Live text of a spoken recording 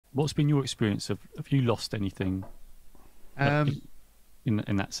What's been your experience of? Have you lost anything Um, in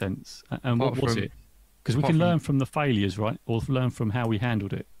that sense? And apart what was from it? Because we apart can from learn from the failures, right? Or learn from how we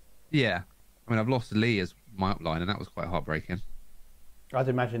handled it. yeah, I mean, I've lost Lee as my upline, and that was quite heartbreaking. I'd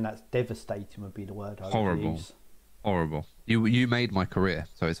imagine that's devastating would be the word I would Horrible, use. horrible. You made my career,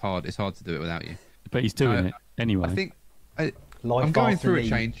 so it's hard. It's hard to do it without you. But he's doing No, it I anyway. think I, I'm Life going after through a Lee.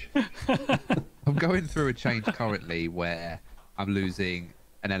 change. I'm going through a change currently where I'm losing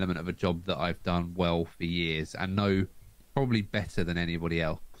an element of a job that I've done well for years and know probably better than anybody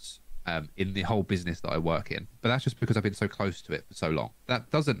else in the whole business that I work in. But that's just because I've been so close to it for so long. That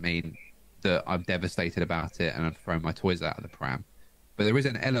doesn't mean that I'm devastated about it and I've thrown my toys out of the pram. But there is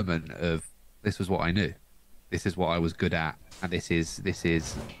an element of this was what I knew. This is what I was good at, and this is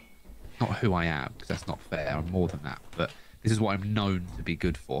not who I am, because that's not fair. I'm more than that. But this is what I'm known to be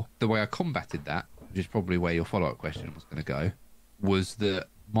good for. The way I combated that, which is probably where your follow-up question was going to go, was that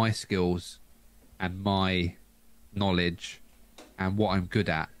my skills and my knowledge and what I'm good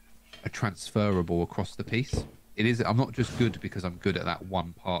at are transferable across the piece. It is. I'm not just good because I'm good at that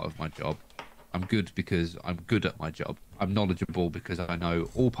one part of my job. I'm good because I'm good at my job. I'm knowledgeable because I know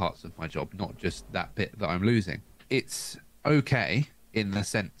all parts of my job, not just that bit that I'm losing. It's okay in the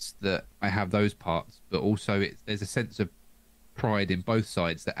sense that I have those parts, but also there's a sense of pride in both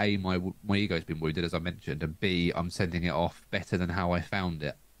sides that A, my ego's been wounded, as I mentioned, and B, I'm sending it off better than how I found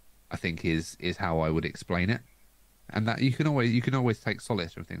it, I think is how I would explain it. And that you can always take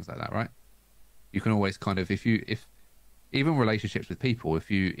solace from things like that, right? You can always kind of, if even relationships with people, if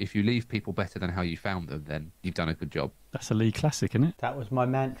you leave people better than how you found them, then you've done a good job. That's a Lee classic, isn't it? That was my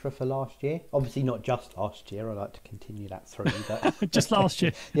mantra for last year. Obviously not just last year. I like to continue that through. But Just last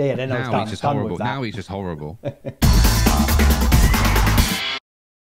year. yeah, then I was Now done, he's just done horrible. with that. Now he's just horrible.